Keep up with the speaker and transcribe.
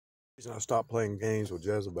reason I stopped playing games with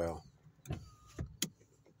Jezebel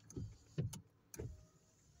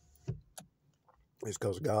is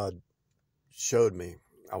because God showed me.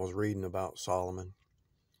 I was reading about Solomon,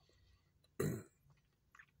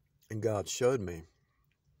 and God showed me,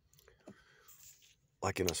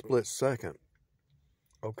 like in a split second,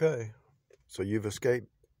 okay, so you've escaped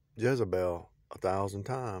Jezebel 1,000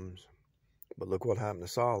 times, but look what happened to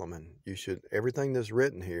Solomon. Everything that's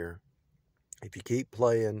written here, if you keep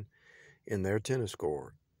playing in their tennis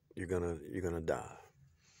court, you're gonna die.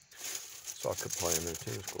 So I could play in their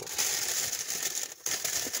tennis court.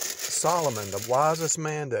 Solomon, the wisest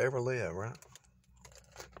man to ever live, right?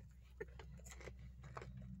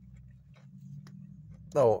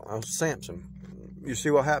 No, Samson. You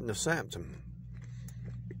see what happened to Samson?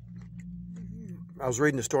 I was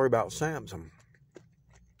reading a story about Samson.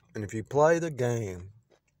 And if you play the game,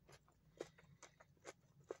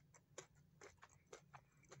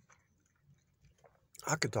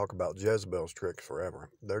 I could talk about Jezebel's tricks forever.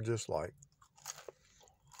 They're just like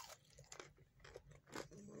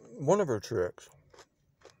one of her tricks.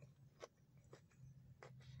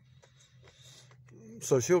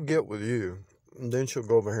 So she'll get with you, and then she'll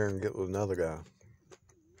go over here and get with another guy.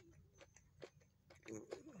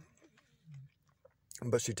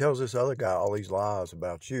 But she tells this other guy all these lies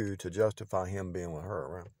about you to justify him being with her,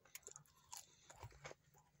 right?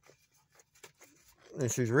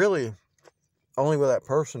 And she's really only with that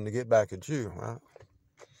person to get back at you, right?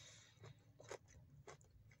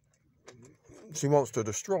 She wants to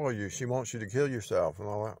destroy you. She wants you to kill yourself and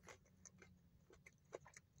all that.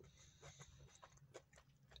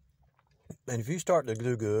 And if you start to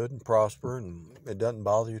do good and prosper and it doesn't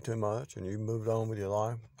bother you too much and you moved on with your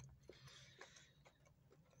life,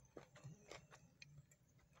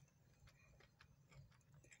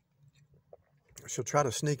 she'll try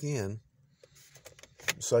to sneak in,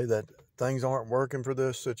 say that things aren't working for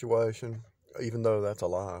this situation, even though that's a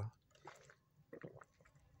lie.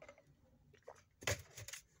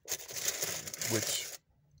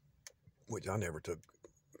 Which I never took.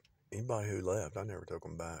 Anybody who left, I never took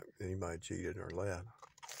them back. Anybody cheated or left.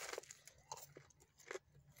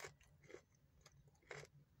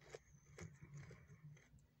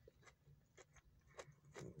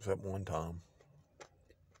 Except one time.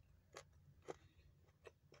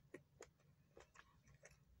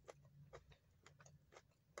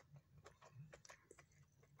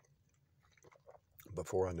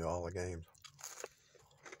 Before I knew all the games.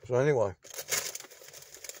 So anyway,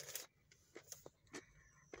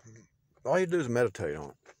 all you do is meditate on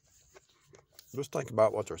it. Just think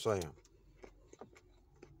about what they're saying.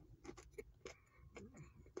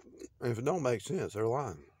 And if it don't make sense, they're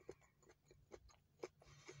lying.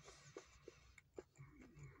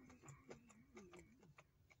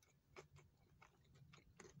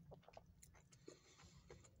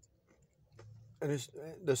 And it's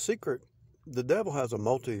the secret. The devil has a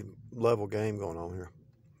multi-level game going on here.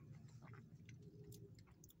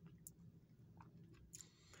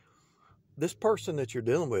 This person that you're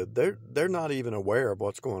dealing with, they're not even aware of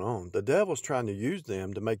what's going on. The devil's trying to use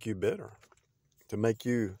them to make you bitter, to make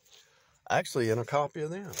you actually in a copy of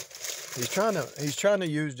them. He's trying to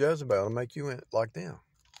use Jezebel to make you like them.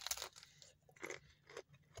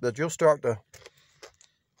 That you'll start to.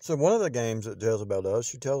 So one of the games that Jezebel does,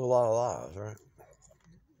 she tells a lot of lies, right?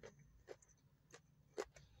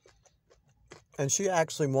 And she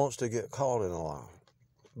actually wants to get caught in a lie.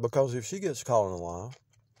 Because if she gets caught in a lie,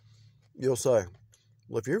 you'll say,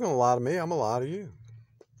 well, if you're going to lie to me, I'm going to lie to you.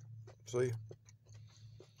 See?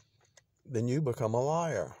 Then you become a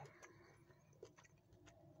liar.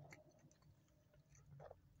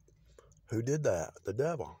 Who did that? The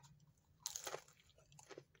devil.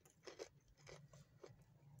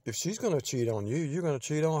 If she's going to cheat on you, you're going to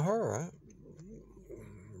cheat on her, right?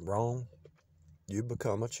 Wrong. You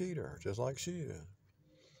become a cheater, just like she did.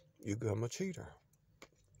 You become a cheater.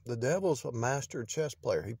 The devil's a master chess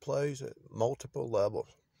player. He plays at multiple levels.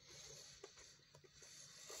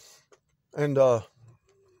 And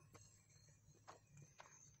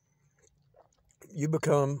you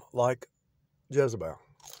become like Jezebel.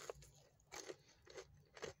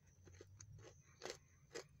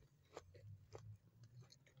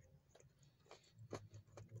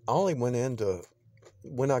 I only went into,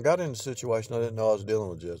 when I got in a situation, I didn't know I was dealing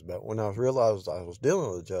with Jezebel. When I realized I was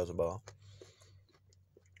dealing with Jezebel,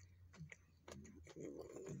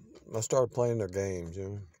 I started playing their games, you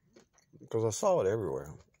know, because I saw it everywhere.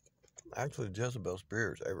 Actually, Jezebel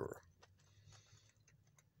spirits everywhere.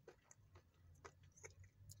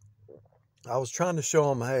 I was trying to show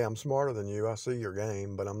them, hey, I'm smarter than you. I see your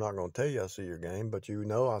game, but I'm not going to tell you I see your game. But you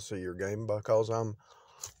know I see your game because I'm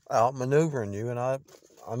outmaneuvering you, and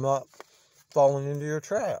I'm not falling into your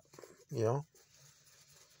trap, you know.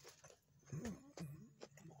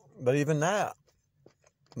 But even that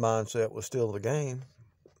mindset was still the game.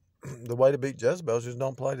 The way to beat Jezebel is just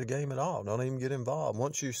don't play the game at all. Don't even get involved.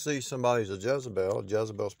 Once you see somebody's a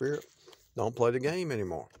Jezebel spirit, don't play the game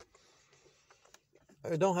anymore.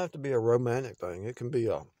 It don't have to be a romantic thing. It can be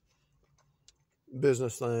a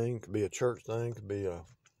business thing. It could be a church thing. It could be a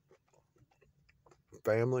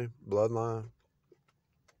family, bloodline.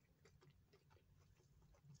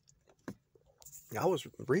 The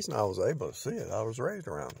reason I was able to see it, I was raised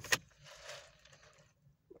around it.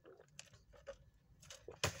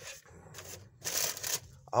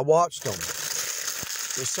 I watched them,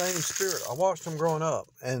 the same spirit. I watched them growing up,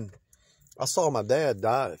 and I saw my dad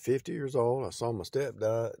die at 50 years old. I saw my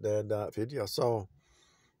stepdad die at 50. I saw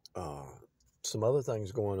some other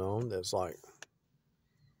things going on that's like,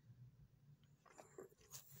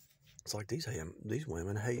 it's like these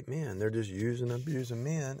women hate men. They're just using and abusing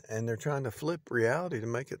men, and they're trying to flip reality to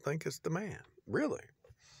make it think it's the man. Really.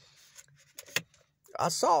 I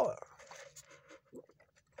saw it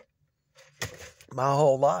my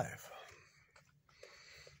whole life.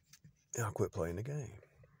 And I quit playing the game.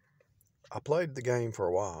 I played the game for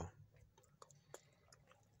a while.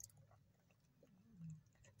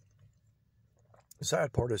 The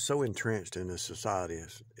sad part is so entrenched in this society.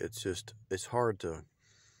 It's hard to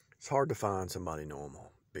find somebody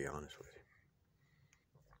normal, to be honest with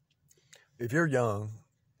you. If you're young,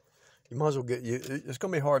 you might as well it's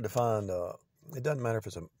going to be hard to find, it doesn't matter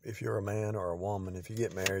if you're a man or a woman. If you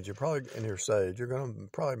get married, you're probably, in your stage, you're going to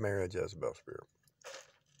probably marry a Jezebel spirit.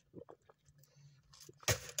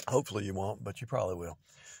 Hopefully you won't, but you probably will.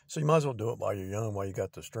 So you might as well do it while you're young, while you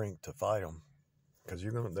got the strength to fight them. Because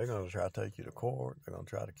they're going to try to take you to court. They're going to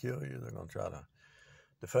try to kill you. They're going to try to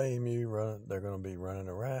defame you. They're going to be running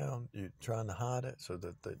around, you trying to hide it so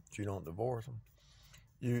that you don't divorce them.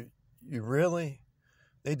 You really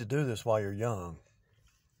need to do this while you're young.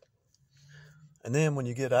 And then when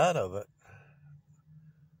you get out of it,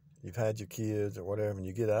 you've had your kids or whatever, and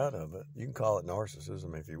you get out of it, you can call it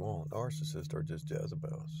narcissism if you want. Narcissists are just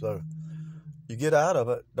Jezebels. So you get out of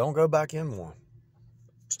it, don't go back in one.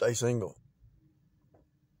 Stay single.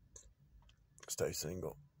 Stay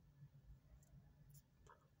single.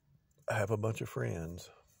 Have a bunch of friends,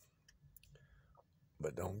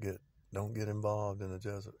 but don't get involved in a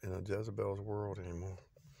Jezebel's world anymore.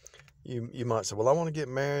 You might say, well, I want to get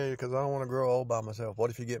married because I don't want to grow old by myself. What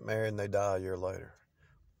if you get married and they die a year later?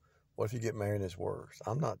 What if you get married and it's worse?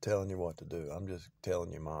 I'm not telling you what to do. I'm just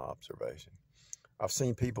telling you my observation. I've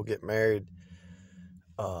seen people get married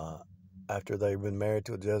after they've been married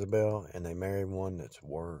to a Jezebel and they marry one that's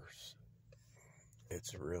worse.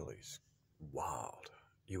 It's really wild.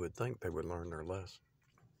 You would think they would learn their lesson.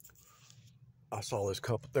 I saw this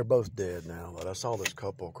couple. They're both dead now, but I saw this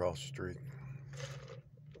couple across the street.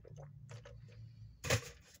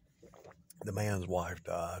 The man's wife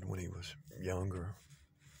died when he was younger,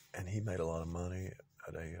 and he made a lot of money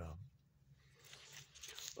at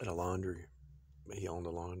a laundry. He owned a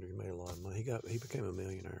laundry. He made a lot of money. He became a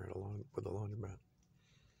millionaire with a laundromat.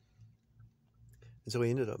 And so he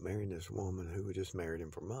ended up marrying this woman who just married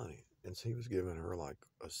him for money. And so he was giving her like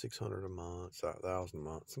a $600 a month, $1,000 a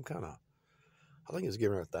month, some kind of, I think he was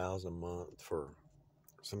giving her $1,000 a month for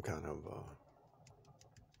some kind of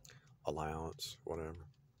allowance, whatever.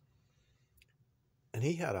 And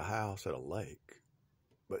he had a house at a lake,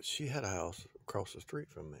 but she had a house across the street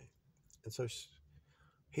from me. And so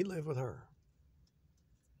he lived with her.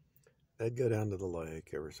 They'd go down to the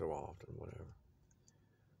lake every so often, whatever.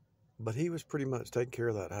 But he was pretty much taking care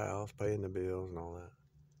of that house, paying the bills and all that.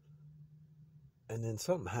 And then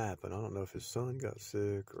something happened. I don't know if his son got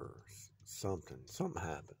sick or something. Something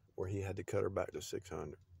happened where he had to cut her back to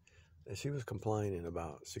 $600. And she was complaining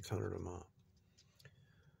about $600 a month.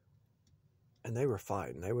 And they were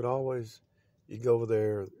fighting. They would always, you'd go over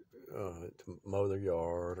there to mow their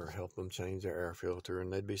yard or help them change their air filter,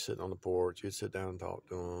 and they'd be sitting on the porch. You'd sit down and talk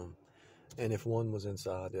to them. And if one was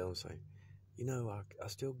inside, they'll say, you know,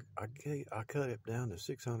 I cut it down to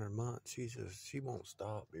 $600 a month. She won't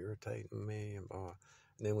stop irritating me and blah.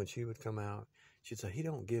 And then when she would come out, she'd say, he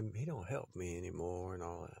don't help me anymore and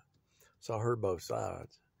all that. So I heard both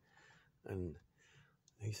sides. And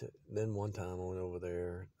he said, then one time I went over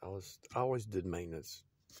there. I always did maintenance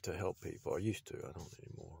to help people. I used to. I don't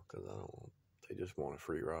anymore because they just want a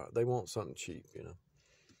free ride. They want something cheap, you know.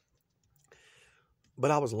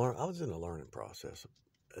 But I was in a learning process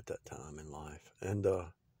at that time in life. And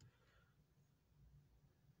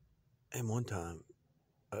one time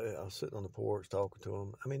I was sitting on the porch talking to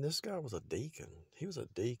him. I mean, this guy was a deacon. He was a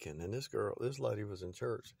deacon, and this lady was in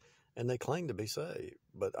church, and they claimed to be saved.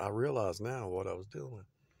 But I realize now what I was doing.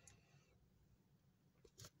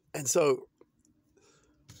 And so,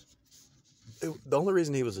 the only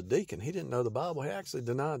reason he was a deacon, he didn't know the Bible. He actually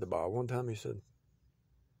denied the Bible. One time I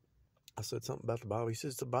said something about the Bible. He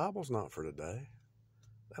says, the Bible's not for today.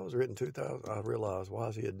 That was written 2000. I realized, why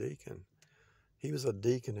is he a deacon? He was a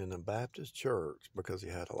deacon in a Baptist church because he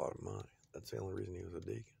had a lot of money. That's the only reason he was a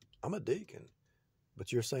deacon. I'm a deacon,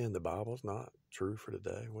 but you're saying the Bible's not true for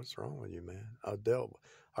today? What's wrong with you, man? I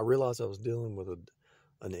realized I was dealing with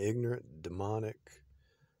an ignorant, demonic,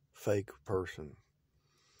 fake person.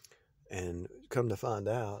 And come to find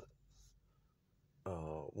out,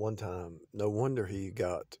 one time, no wonder he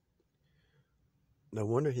got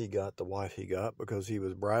the wife he got, because he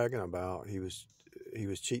was bragging about he was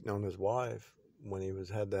cheating on his wife when he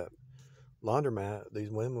had that laundromat. These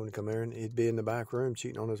women would come in and he'd be in the back room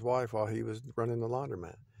cheating on his wife while he was running the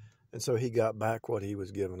laundromat. And so he got back what he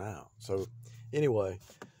was giving out. So anyway,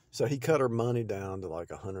 so he cut her money down to like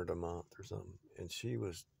 $100 a month or something. And she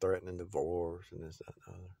was threatening divorce and this, that, and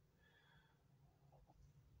the other.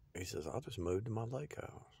 He says, I'll just move to my lake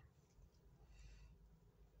house.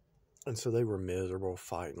 And so they were miserable,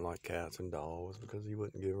 fighting like cats and dogs because he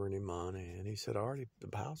wouldn't give her any money. And he said,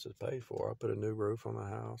 the house is paid for. I put a new roof on the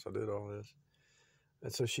house. I did all this.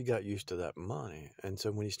 And so she got used to that money. And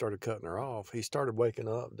so when he started cutting her off, he started waking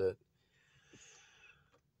up that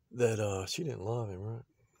she didn't love him, right?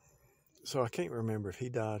 So I can't remember if he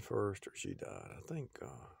died first or she died.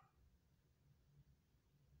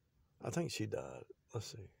 I think she died.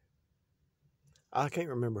 Let's see. I can't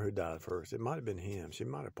remember who died first. It might have been him. She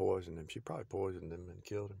might have poisoned him. She probably poisoned him and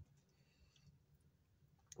killed him.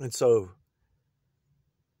 And so,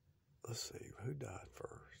 let's see, who died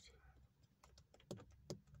first?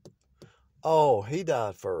 Oh, he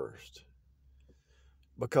died first.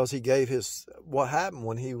 Because he gave what happened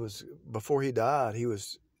before he died,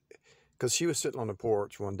 because she was sitting on the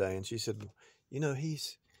porch one day and she said,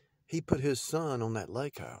 he put his son on that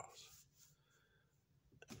lake house.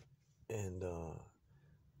 And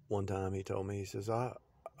one time he told me, he says, I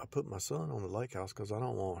put my son on the lake house because I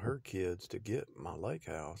don't want her kids to get my lake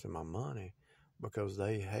house and my money, because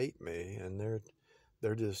they hate me and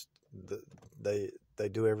they're just, they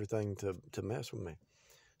do everything to mess with me.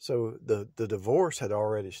 So the divorce had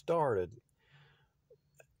already started,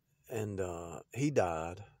 and he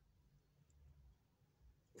died.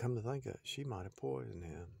 Come to think of it, she might have poisoned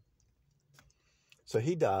him. So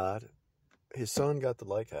he died. His son got the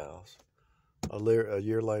lake house. A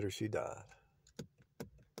year later, she died.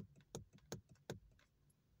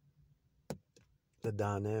 The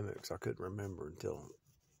dynamics I couldn't remember until.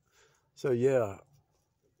 So yeah.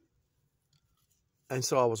 And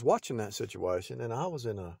so I was watching that situation, and I was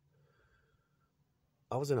in a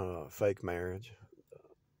fake marriage.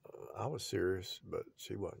 I was serious, but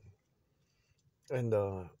she wasn't. And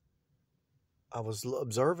I was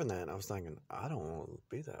observing that, and I was thinking, I don't want to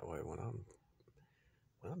be that way when I'm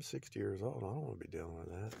 60 years old. I don't want to be dealing with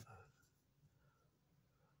that.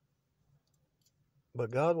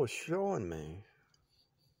 But God was showing me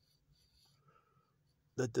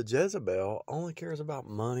that the Jezebel only cares about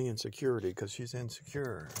money and security because she's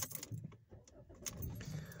insecure.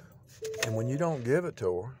 And when you don't give it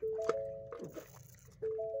to her,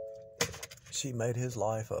 she made his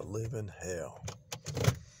life a living hell.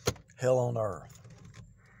 Hell on earth.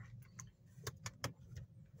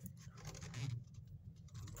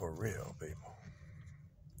 For real, people.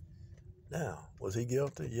 Now, was he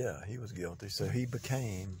guilty? Yeah, he was guilty. So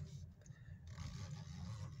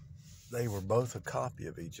they were both a copy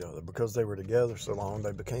of each other. Because they were together so long,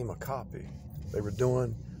 they became a copy. They were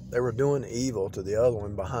doing evil to the other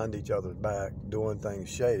one behind each other's back, doing things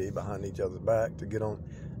shady behind each other's back to get on.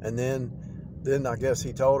 And then I guess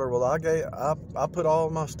he told her, well, I put all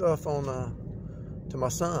my stuff on to my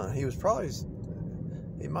son. He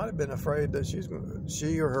might have been afraid that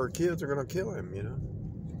she or her kids are going to kill him,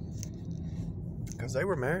 because they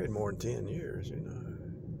were married more than 10 years,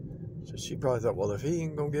 So she probably thought, well, if he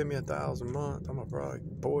ain't going to give me $1,000 a month, I'm going to probably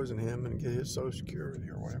poison him and get his Social Security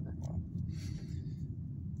or whatever.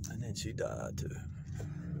 And then she died too.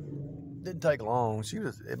 Didn't take long.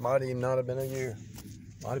 It might even not have been a year.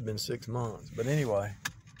 Might have been 6 months. But anyway.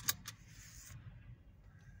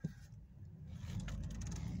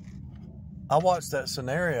 I watched that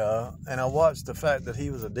scenario, and I watched the fact that he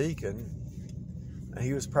was a deacon, and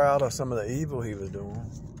he was proud of some of the evil he was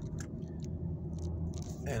doing.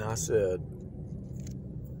 And I said,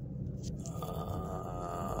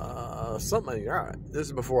 something ain't right. This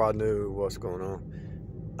is before I knew what's going on.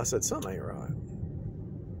 I said, something ain't right.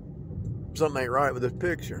 Something ain't right with this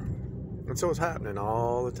picture. And so it's happening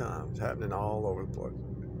all the time. It's happening all over the place.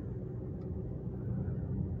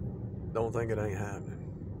 Don't think it ain't happening.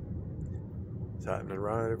 It's happening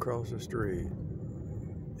right across the street.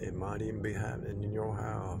 It might even be happening in your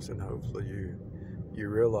house, and hopefully you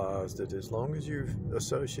realize that as long as you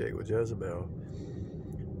associate with Jezebel,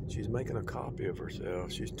 she's making a copy of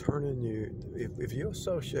herself. She's turning you, if you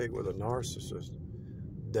associate with a narcissist,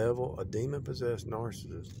 devil, a demon-possessed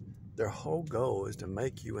narcissist, their whole goal is to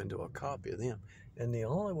make you into a copy of them. And the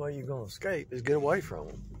only way you're going to escape is get away from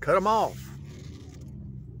them. Cut them off.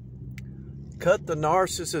 Cut the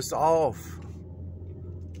narcissist off.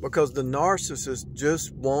 Because the narcissist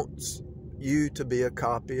just wants you to be a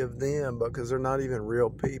copy of them, because they're not even real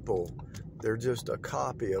people. They're just a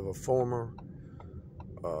copy of a former,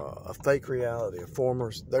 a fake reality, a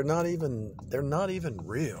former. They're not even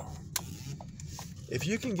real. If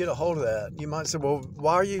you can get a hold of that, you might say, well,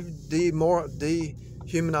 why are you dehumanize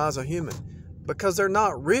a human? Because they're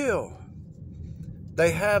not real.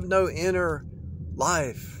 They have no inner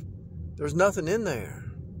life. There's nothing in there.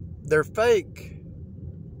 They're fake.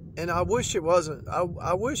 And I wish it wasn't.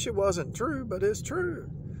 I wish it wasn't true, but it's true.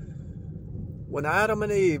 When Adam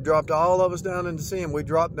and Eve dropped all of us down into sin, we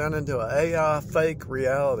dropped down into an AI fake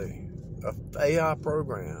reality, an AI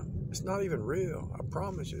program. It's not even real. I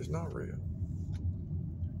promise you, it's not real.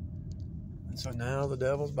 And so now the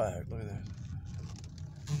devil's back. Look at that.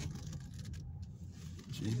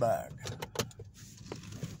 She's back.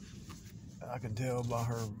 I can tell by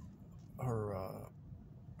her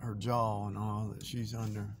jaw and all that she's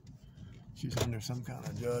under some kind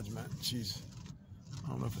of judgment. I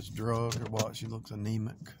don't know if it's drugged or what. She looks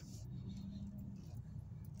anemic.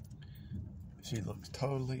 She looks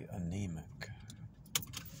totally anemic.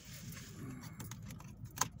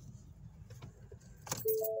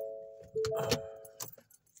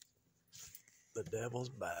 The devil's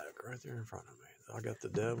back right there in front of me. I got the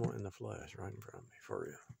devil in the flesh right in front of me, for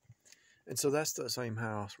real. And so that's the same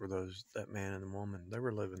house where that man and the woman, they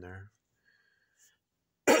were living there.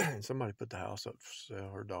 And somebody put the house up for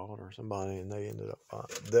sale, her daughter or somebody, and they ended up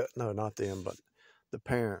buying. No, not them, but the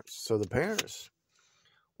parents. So the parents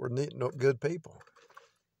were good people.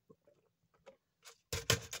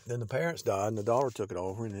 Then the parents died, and the daughter took it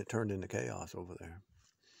over, and it turned into chaos over there.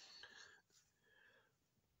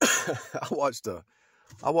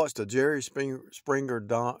 I watched a Jerry Springer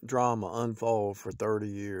drama unfold for 30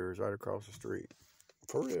 years right across the street.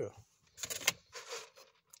 For real.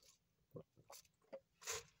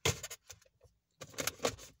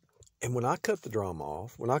 And when I cut the drama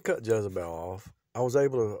off, when I cut Jezebel off, I was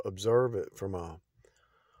able to observe it from a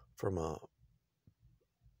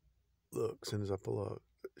look. As soon as I pull up,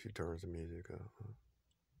 she turns the music up.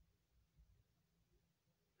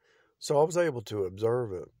 So I was able to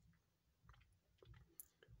observe it.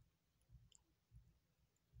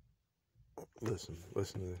 Listen to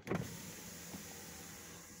this.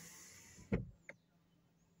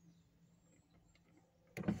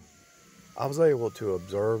 I was able to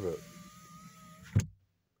observe it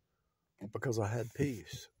because I had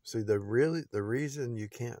peace. See, the reason you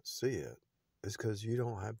can't see it is because you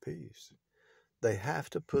don't have peace. They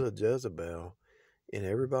have to put a Jezebel in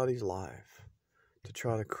everybody's life to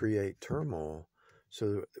try to create turmoil,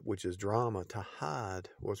 which is drama, to hide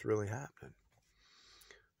what's really happening.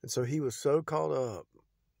 And so he was so caught up.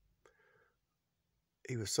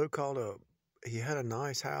 He had a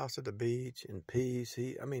nice house at the beach in peace.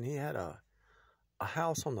 He had a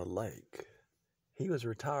house on the lake. He was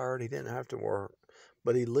retired. He didn't have to work.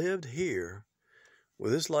 But he lived here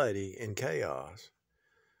with this lady in chaos.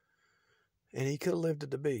 And he could have lived at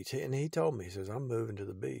the beach. And he told me, he says, I'm moving to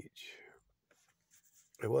the beach.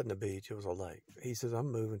 It wasn't a beach. It was a lake. He says,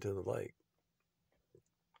 I'm moving to the lake.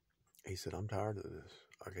 He said, I'm tired of this.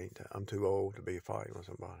 I'm too old to be fighting with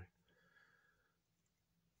somebody.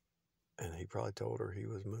 And he probably told her he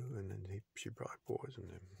was moving, and she probably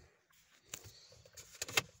poisoned him.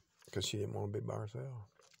 Because she didn't want to be by herself.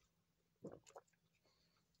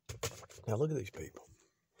 Now look at these people.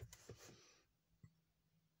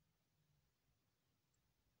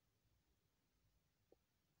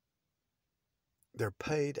 They're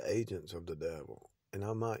paid agents of the devil. And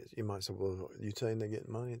you might say, well, you saying they're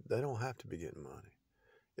getting money? They don't have to be getting money.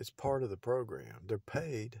 It's part of the program. They're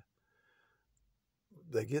paid.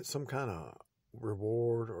 They get some kind of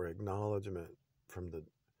reward or acknowledgement from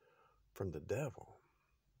the devil.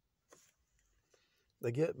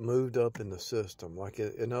 They get moved up in the system. Like,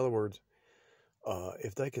 in other words,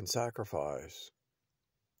 if they can sacrifice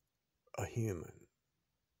a human,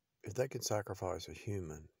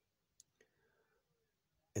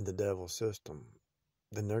 in the devil's system,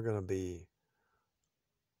 then they're going to be,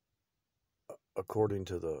 according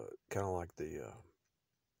to the, kind of like the,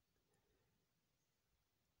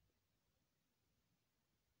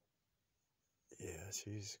 yeah,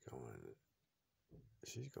 she's going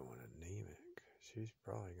anemic. She's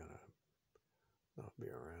probably going to not be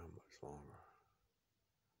around much longer.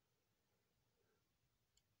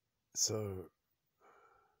 So,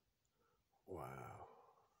 wow.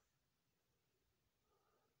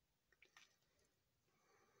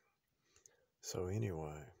 So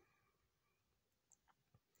anyway,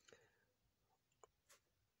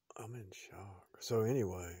 I'm in shock. So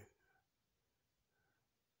anyway,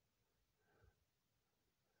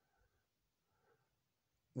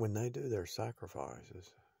 when they do their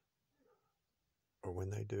sacrifices, or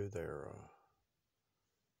when they do their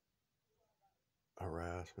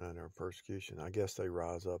harassment or persecution, I guess they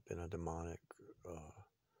rise up in a demonic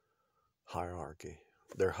hierarchy.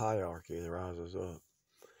 Their hierarchy rises up.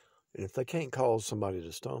 And if they can't cause somebody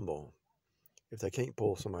to stumble, if they can't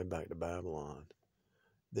pull somebody back to Babylon,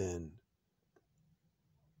 then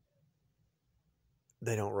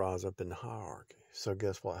they don't rise up in the hierarchy. So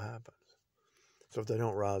guess what happens? So if they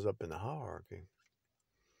don't rise up in the hierarchy,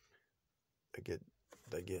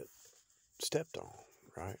 they get stepped on,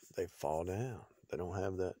 right? They fall down. They don't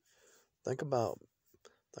have that. Think about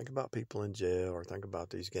people in jail, or think about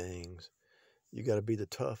these gangs. You got to be the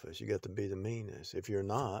toughest. You got to be the meanest. If you're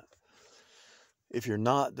not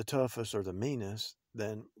the toughest or the meanest,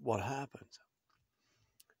 then what happens?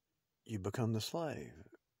 You become the slave.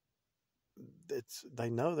 They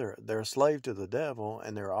know they're a slave to the devil,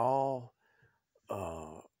 and they're all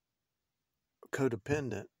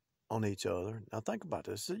codependent on each other. Now think about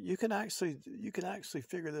this. You can actually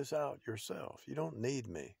figure this out yourself. You don't need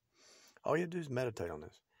me. All you do is meditate on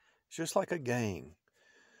this. It's just like a gang.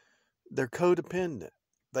 They're codependent.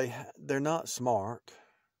 They're not smart.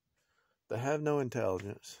 They have no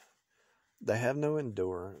intelligence. They have no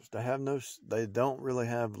endurance. They don't really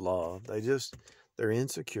have love. They're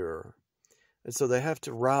insecure. And so they have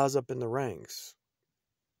to rise up in the ranks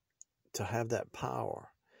to have that power.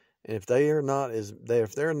 And if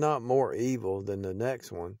they're not more evil than the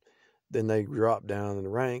next one, then they drop down in the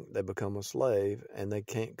rank, they become a slave, and they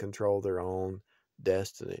can't control their own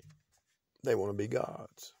destiny. They want to be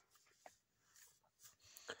gods.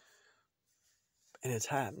 And it's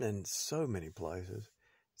happening in so many places.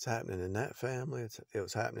 It's happening in that family. It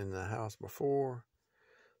was happening in the house before,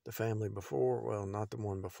 the family before. Well, not the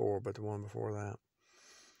one before, but the one before that.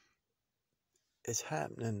 It's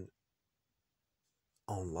happening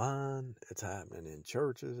online. It's happening in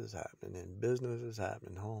churches. It's happening in businesses. It's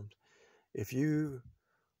happening in homes. If you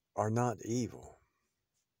are not evil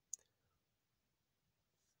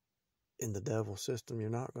in the devil's system, you're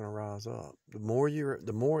not going to rise up. The more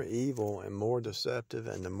evil and more deceptive,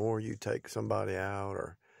 and the more you take somebody out,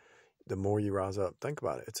 or the more you rise up. Think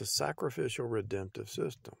about it. It's a sacrificial, redemptive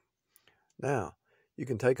system. Now, you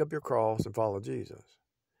can take up your cross and follow Jesus,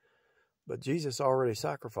 but Jesus already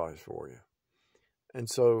sacrificed for you. And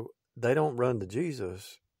so they don't run to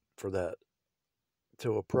Jesus for that,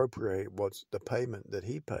 to appropriate what's the payment that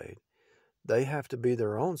he paid. They have to be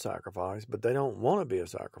their own sacrifice, but they don't want to be a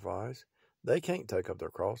sacrifice. They can't take up their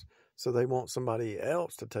cross, so they want somebody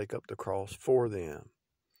else to take up the cross for them.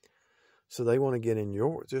 So they want to get in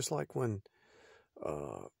yours. Just like when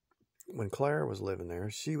Claire was living there,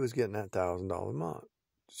 she was getting that $1,000 a month.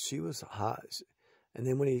 She was high. And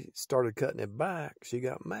then when he started cutting it back, she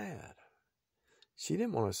got mad. She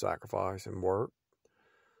didn't want to sacrifice and work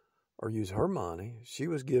or use her money. She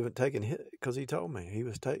was taking his, because he told me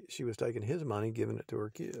she was taking his money, giving it to her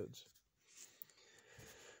kids.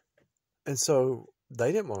 And so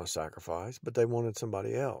they didn't want to sacrifice, but they wanted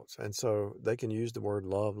somebody else. And so they can use the word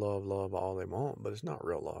love, love, love all they want, but it's not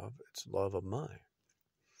real love. It's love of money.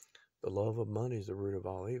 The love of money is the root of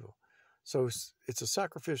all evil. So it's a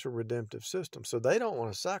sacrificial, redemptive system. So they don't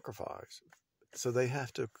want to sacrifice. So they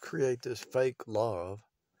have to create this fake love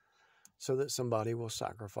so that somebody will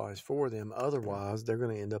sacrifice for them. Otherwise, they're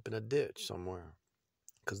going to end up in a ditch somewhere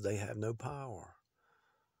because they have no power.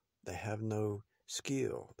 They have no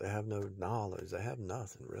skill. They have no knowledge. They have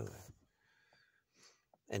nothing, really.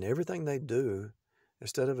 And everything they do,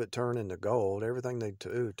 instead of it turning to gold, everything they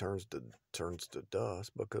do turns to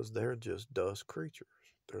dust, because they're just dust creatures.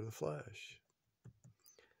 They're the flesh.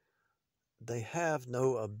 They have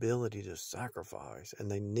no ability to sacrifice, and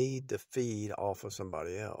they need to feed off of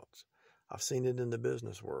somebody else. I've seen it in the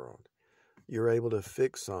business world. You're able to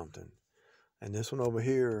fix something, and this one over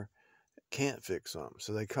here can't fix something.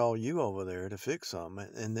 So they call you over there to fix something,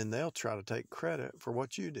 and then they'll try to take credit for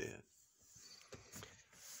what you did.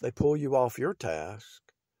 They pull you off your task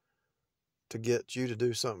to get you to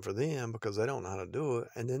do something for them because they don't know how to do it.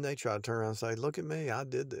 And then they try to turn around and say, look at me, I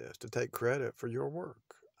did this, to take credit for your work.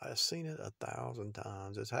 I've seen it 1,000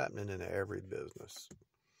 times. It's happening in every business,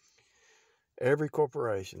 every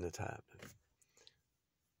corporation. It's happening.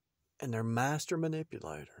 And they're master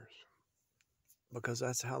manipulators because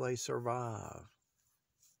that's how they survive.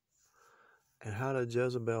 And how did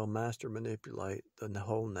Jezebel master manipulate the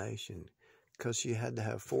whole nation? Because she had to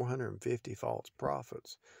have 450 false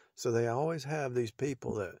prophets. So they always have these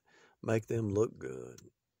people that make them look good.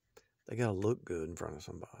 They got to look good in front of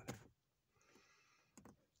somebody.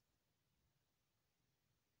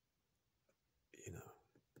 You know.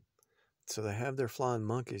 So they have their flying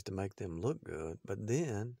monkeys to make them look good. But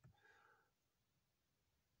then,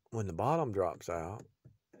 when the bottom drops out,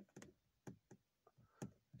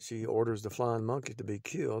 she orders the flying monkeys to be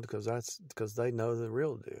killed because they know the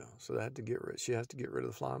real deal. So they had to she has to get rid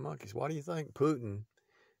of the flying monkeys. Why do you think Putin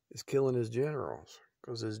is killing his generals?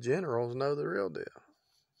 Because his generals know the real deal.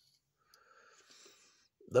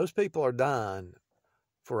 Those people are dying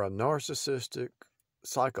for a narcissistic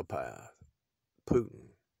psychopath, Putin.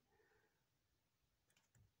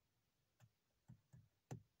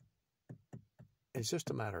 It's just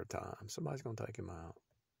a matter of time. Somebody's going to take him out.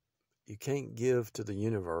 You can't give to the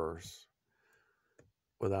universe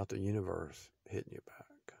without the universe hitting you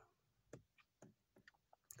back.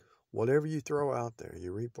 Whatever you throw out there,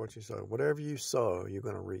 you reap what you sow. Whatever you sow, you're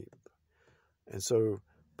going to reap. And so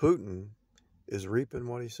Putin is reaping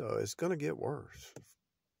what he sows. It's going to get worse.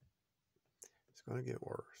 It's going to get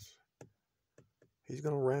worse. He's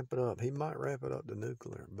going to ramp it up. He might ramp it up to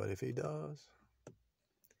nuclear, but if he does,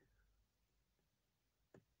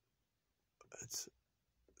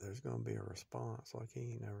 there's going to be a response like he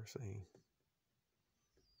ain't never seen.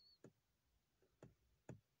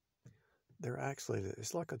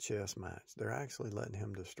 It's like a chess match. They're actually letting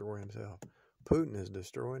him destroy himself. Putin is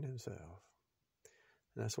destroying himself.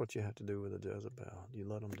 And that's what you have to do with a Jezebel. You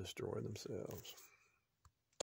let them destroy themselves.